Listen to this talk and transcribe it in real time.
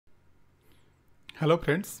Hello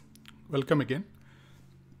friends, welcome again.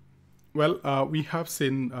 Well, we have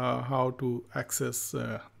seen how to access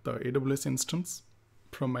the AWS instance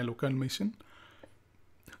from my local machine.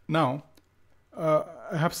 Now, I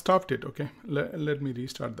have stopped it, okay? Let me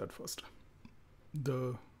restart that first.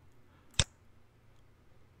 The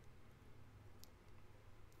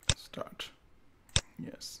start,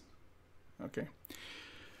 yes, okay.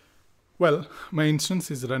 Well, my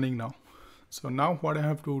instance is running now. So now what I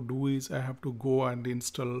have to do is I have to go and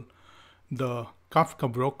install the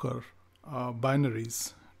Kafka broker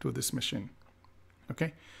binaries to this machine.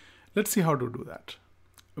 Okay, let's see how to do that.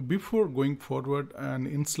 Before going forward and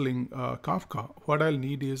installing Kafka, what I'll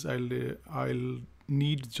need is I'll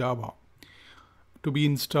need Java to be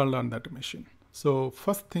installed on that machine. So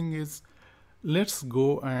first thing is, let's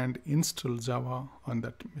go and install Java on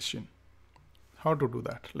that machine. How to do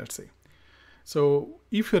that? Let's see. So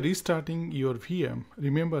if you're restarting your VM,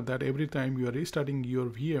 remember that every time you are restarting your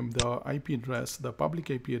VM, the IP address, the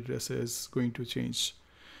public IP address is going to change.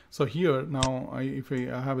 So here now, if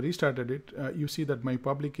I have restarted it, you see that my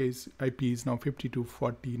public IP is now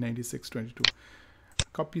 52.40.96.22.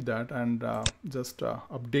 Copy that and just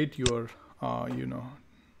update your,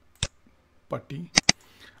 putty.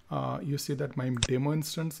 You see that my demo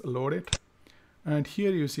instance loaded, and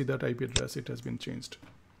here you see that IP address, it has been changed.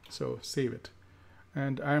 So save it,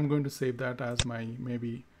 and I am going to save that as my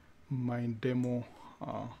demo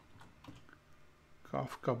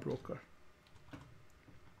Kafka broker.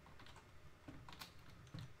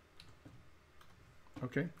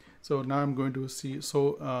 Okay, so now I'm going to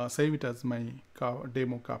save it as my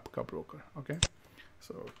demo Kafka broker. Okay,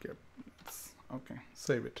 so okay,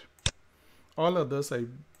 save it. All others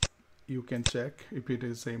you can check if it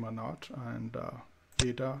is same or not, and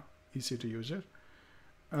data EC2 user.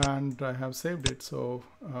 And I have saved it, so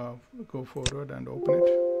go forward and open it.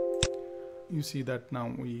 You see that now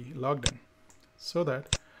we logged in. So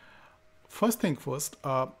that first thing first,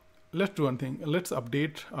 let's do one thing. Let's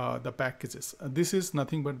update the packages. This is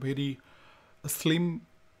nothing but very slim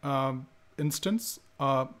instance.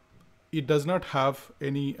 It does not have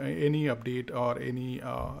any update or any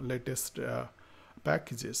latest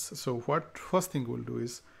packages. So what first thing we'll do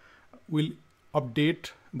is we'll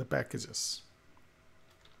update the packages.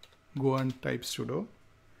 Go and type sudo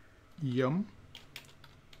yum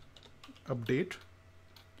update.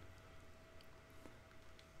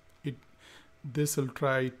 This will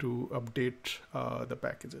try to update the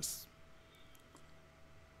packages.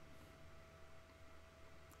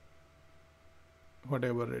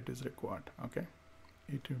 Whatever it is required. Okay,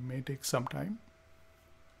 it may take some time.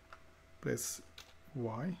 Press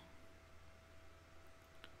Y,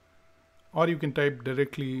 or you can type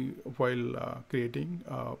directly while creating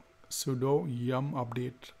sudo yum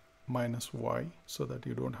update -y, so that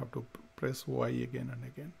you don't have to press Y again and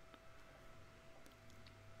again.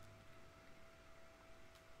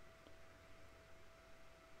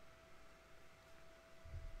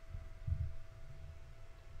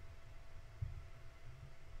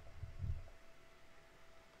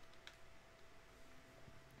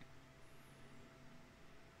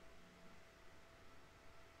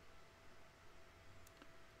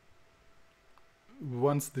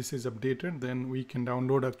 Once this is updated, then we can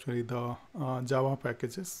download actually the Java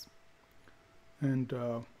packages, and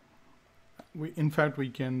in fact we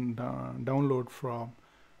can download from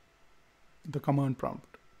the command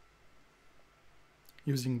prompt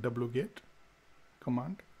using wget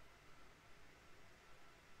command.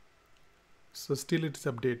 So still it is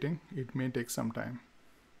updating. It may take some time,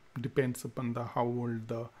 depends upon how old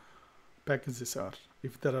the packages are.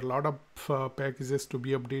 If there are a lot of packages to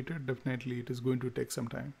be updated, definitely it is going to take some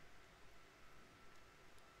time.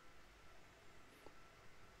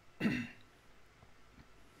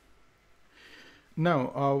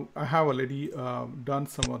 Now I have already done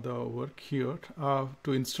some of the work here.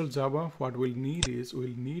 To install Java, what we'll need is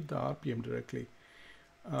we'll need the RPM directly.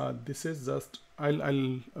 This is just,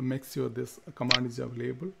 I'll make sure this command is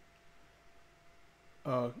available.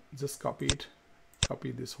 Just copy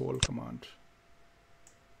this whole command.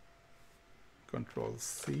 Control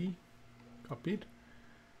C, copied.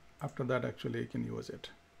 After that, actually I can use it.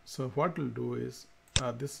 So what we'll do is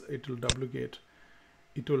it will wget,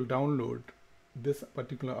 it will download this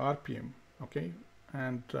particular RPM. Okay,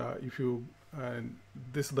 and if you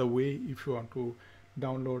this is the way if you want to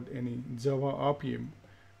download any Java RPM,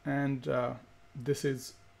 and this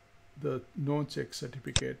is the no check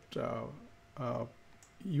certificate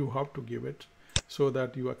you have to give it, so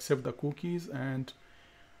that you accept the cookies and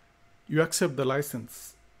you accept the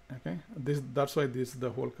license. Okay, that's why this is the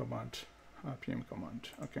whole command, RPM command.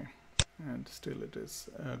 Okay, and still it is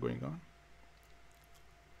going on.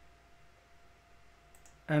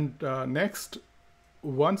 And next,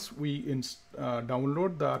 once we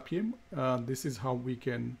download the RPM, this is how we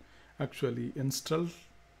can actually install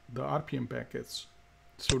the RPM package.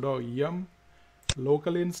 Sudo yum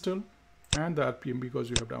local install and the RPM, because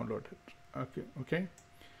you have downloaded. Okay.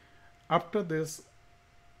 After this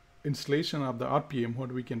installation of the RPM,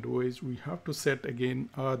 what we can do is we have to set again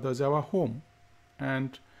the Java home,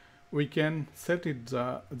 and we can set it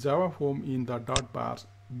Java home in the .bash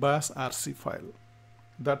rc file.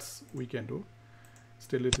 That's we can do.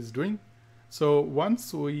 Still it is doing. So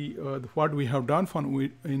once we what we have done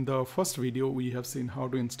in the first video, we have seen how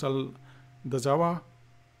to install the Java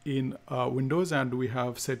in Windows, and we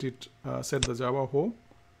have set the Java home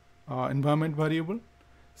environment variable.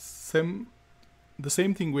 The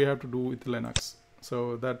same thing we have to do with Linux.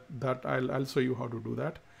 So that I'll show you how to do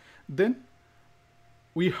that. Then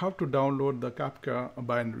we have to download the Kafka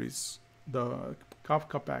binaries, the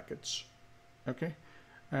Kafka package. Okay,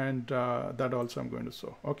 and that also I'm going to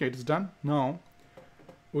show. Okay, it's done. Now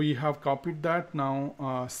we have copied that. Now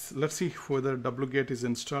let's see whether wget is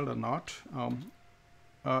installed or not.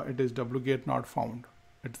 It is wget not found.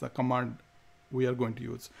 It's the command we are going to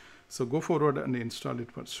use. So go forward and install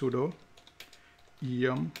it for sudo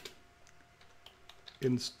yum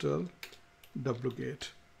install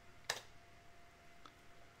wget.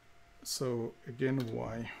 So again,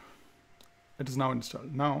 why it is now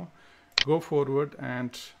installed. Now go forward,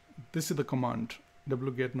 and this is the command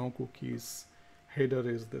wget no cookies. Header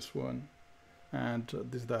is this one, and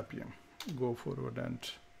this is the RPM. Go forward and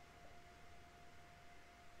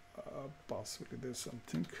possibly there's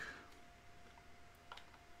something.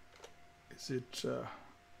 Is it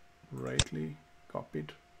rightly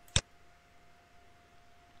copied?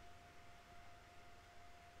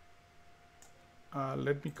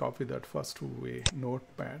 Let me copy that first to a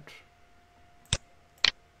notepad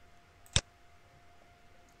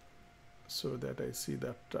so that I see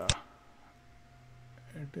that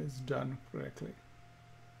it is done correctly.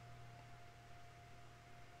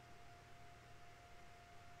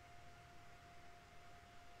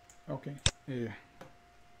 Okay, a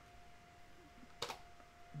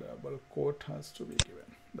double quote has to be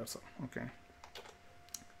given. That's all. Okay.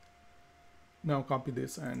 Now copy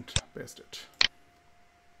this and paste it.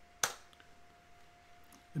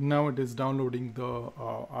 Now it is downloading the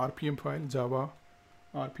RPM file, Java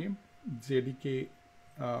RPM, JDK,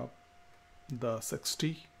 the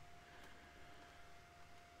 60,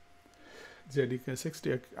 JDK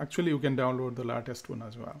 60. Actually, you can download the latest one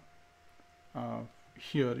as well.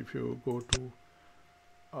 Here, if you go to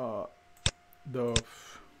the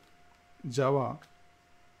Java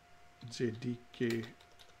JDK,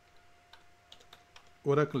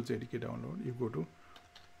 Oracle JDK download, you go to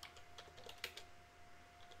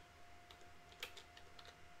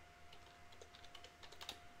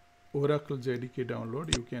Oracle JDK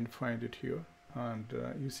download, you can find it here, and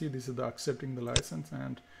you see this is the accepting the license,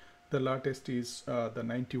 and the latest is the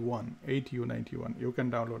 91 8U91. You can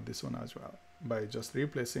download this one as well by just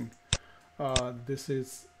replacing this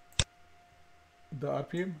is the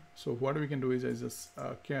RPM. So what we can do is I just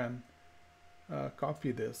can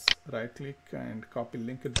copy this, right click and copy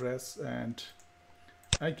link address, and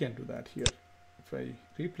I can do that here. If I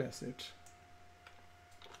replace it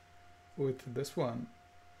with this one,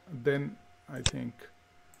 then I think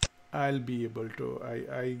I'll be able to,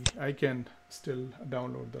 I can still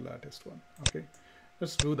download the latest one. Okay,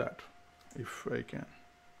 let's do that if I can.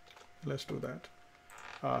 Let's do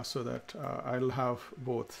that so that I'll have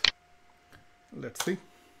both. Let's see.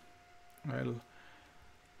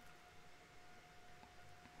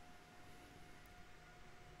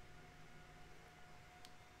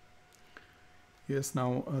 Yes,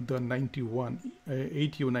 now the 91,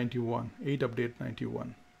 8U91, 8 update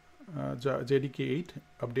 91. JDK 8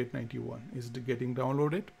 update 91 is getting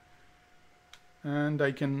downloaded, and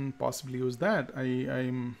I can possibly use that.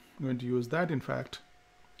 I'm going to use that, in fact.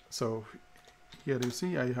 So here you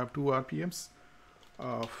see I have two RPMs.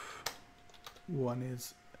 One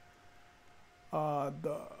is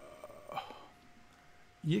the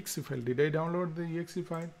exe file. Did I download the exe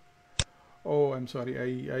file? Oh, I'm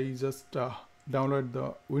sorry, I just download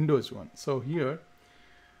the Windows one. So here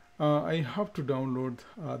I have to download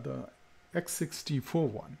the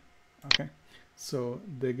x64 one. Okay, so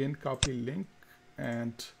again copy link,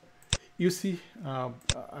 and you see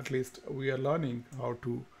at least we are learning how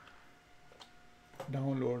to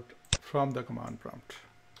download from the command prompt.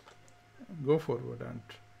 Go forward and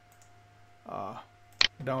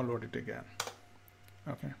download it again.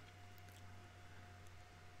 Okay,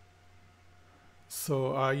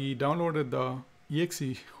 so I downloaded the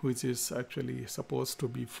exe, which is actually supposed to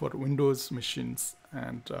be for Windows machines,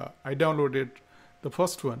 and I downloaded the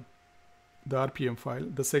first one, the RPM file.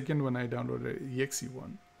 The second one I downloaded exe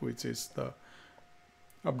one, which is the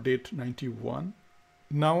update 91.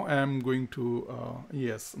 Now I am going to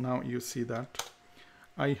yes, now you see that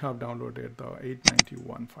I have downloaded the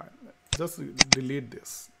 891 file. Just delete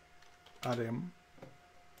this rm.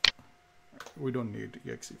 We don't need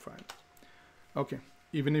exe file. Okay,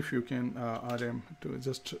 even if you can rm, to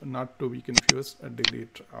just not to be confused,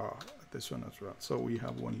 delete this one as well. So we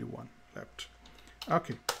have only one left.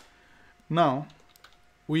 Okay, now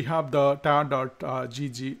we have the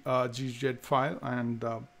tar.gz file, and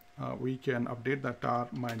we can update the tar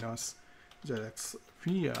minus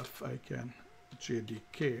 -vf. I can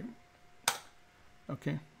jdk.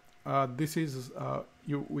 Okay, this is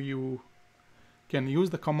you can use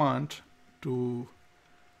the command to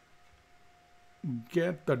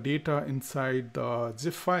get the data inside the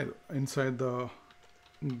zip file, inside the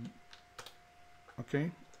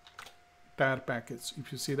tar package.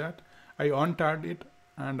 If you see that, I untarred it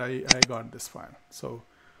and I got this file. So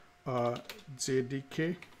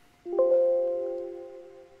jdk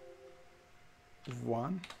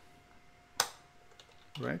 1,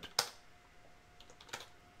 right?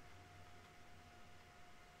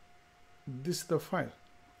 This is the file.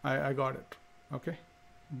 I got it. Okay,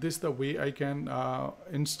 this is the way I can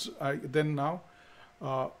then now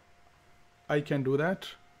I can do that.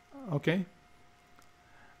 Okay,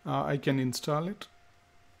 I can install it,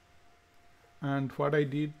 and what I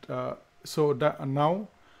did, so that now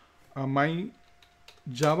my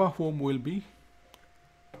Java home will be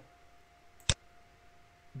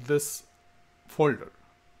this folder.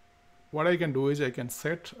 What I can do is I can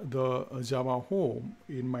set the Java home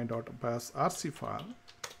in my .bas rc file.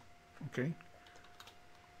 Okay,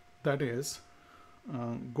 that is,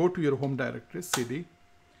 go to your home directory cd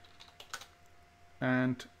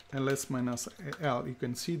and ls-l. You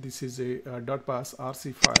can see this is a .bas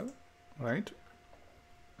rc file, right?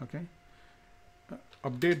 Okay,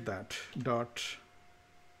 update that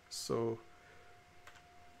so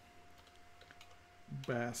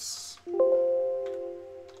bas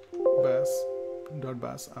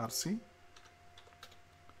 .bas rc.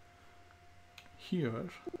 Here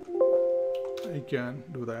I can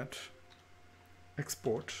do that,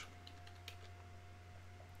 export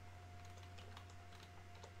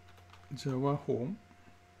Java home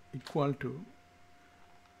equal to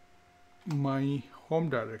my home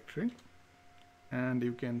directory, and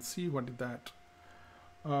you can see what is that.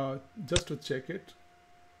 Just to check it,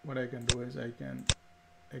 what I can do is I can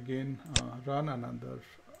again run another.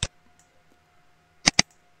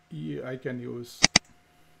 I can use,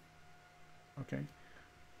 okay,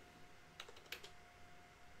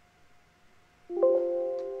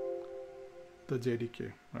 the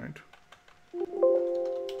JDK, right?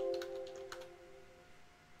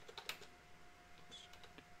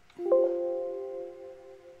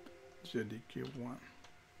 JDK1.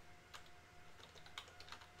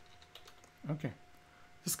 Okay,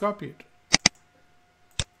 just copy it.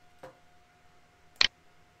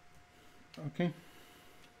 Okay,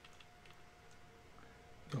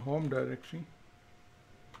 the home directory.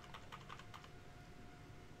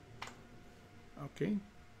 Okay,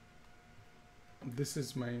 this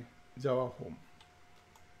is my Java home.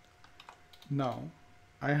 Now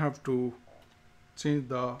I have to change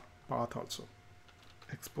the path also.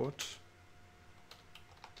 Export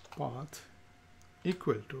path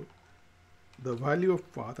equal to the value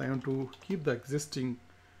of path. I want to keep the existing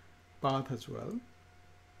path as well.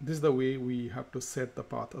 This is the way we have to set the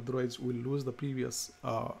path, otherwise we'll lose the previous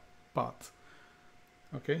path.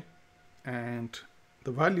 Okay, and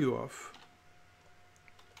the value of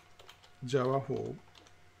Java home,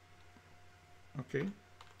 okay,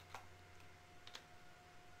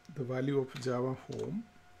 the value of Java home,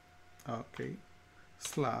 okay,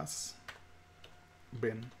 slash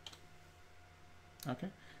bin. Okay,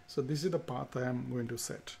 so this is the path I am going to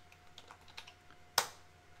set.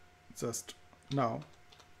 Just now,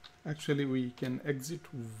 actually we can exit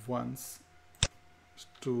once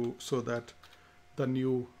to so that the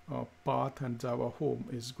new path and Java home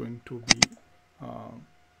is going to be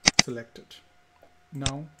selected.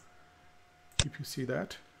 Now if you see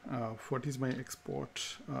that, what is my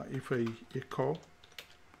export? If I echo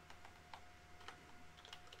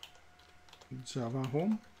Java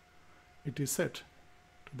home, it is set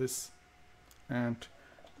to this, and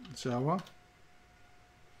Java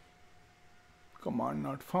command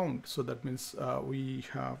not found. So that means we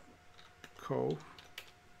have echo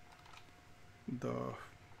the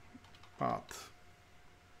path.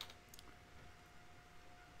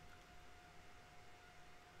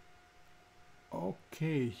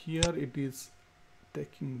 Okay, here it is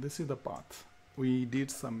taking, this is the path. We did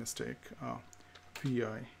some mistake.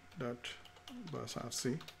 vi.busrc.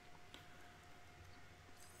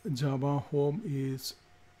 Java home is,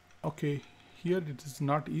 okay, here it is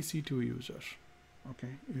not EC2 user.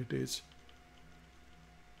 Okay, it is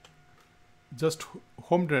just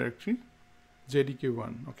home directory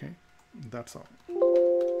JDK1. Okay, that's all.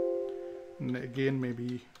 And again,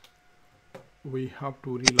 maybe we have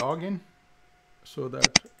to relog in so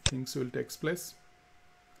that things will take place.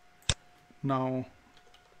 Now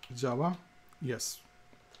Java, yes,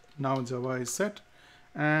 now Java is set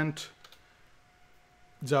and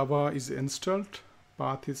Java is installed,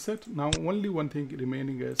 path is set. Now only one thing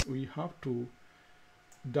remaining is we have to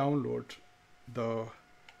download the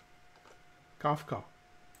Kafka.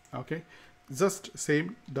 Okay, just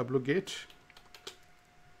same wget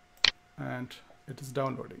and it is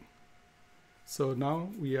downloading. So now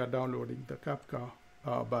we are downloading the Kafka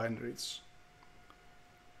binaries.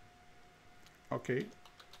 Okay,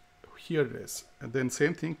 here it is. And then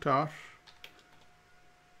same thing, tar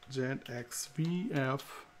genxvf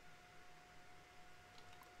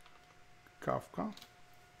Kafka,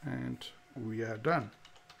 and we are done.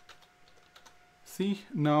 See,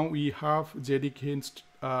 now we have JDK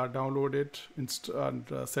downloaded and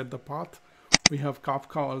set the path. We have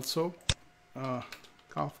Kafka also,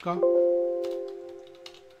 Kafka,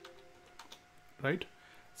 right?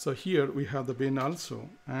 So here we have the bin also,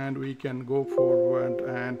 and we can go forward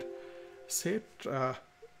and set the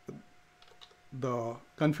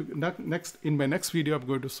config. Next, in my next video, I'm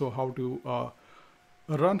going to show how to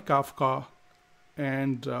run Kafka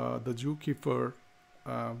and the Zookeeper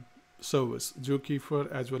service,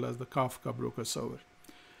 Zookeeper as well as the Kafka broker server.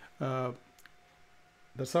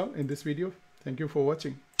 That's all in this video. Thank you for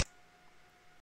watching.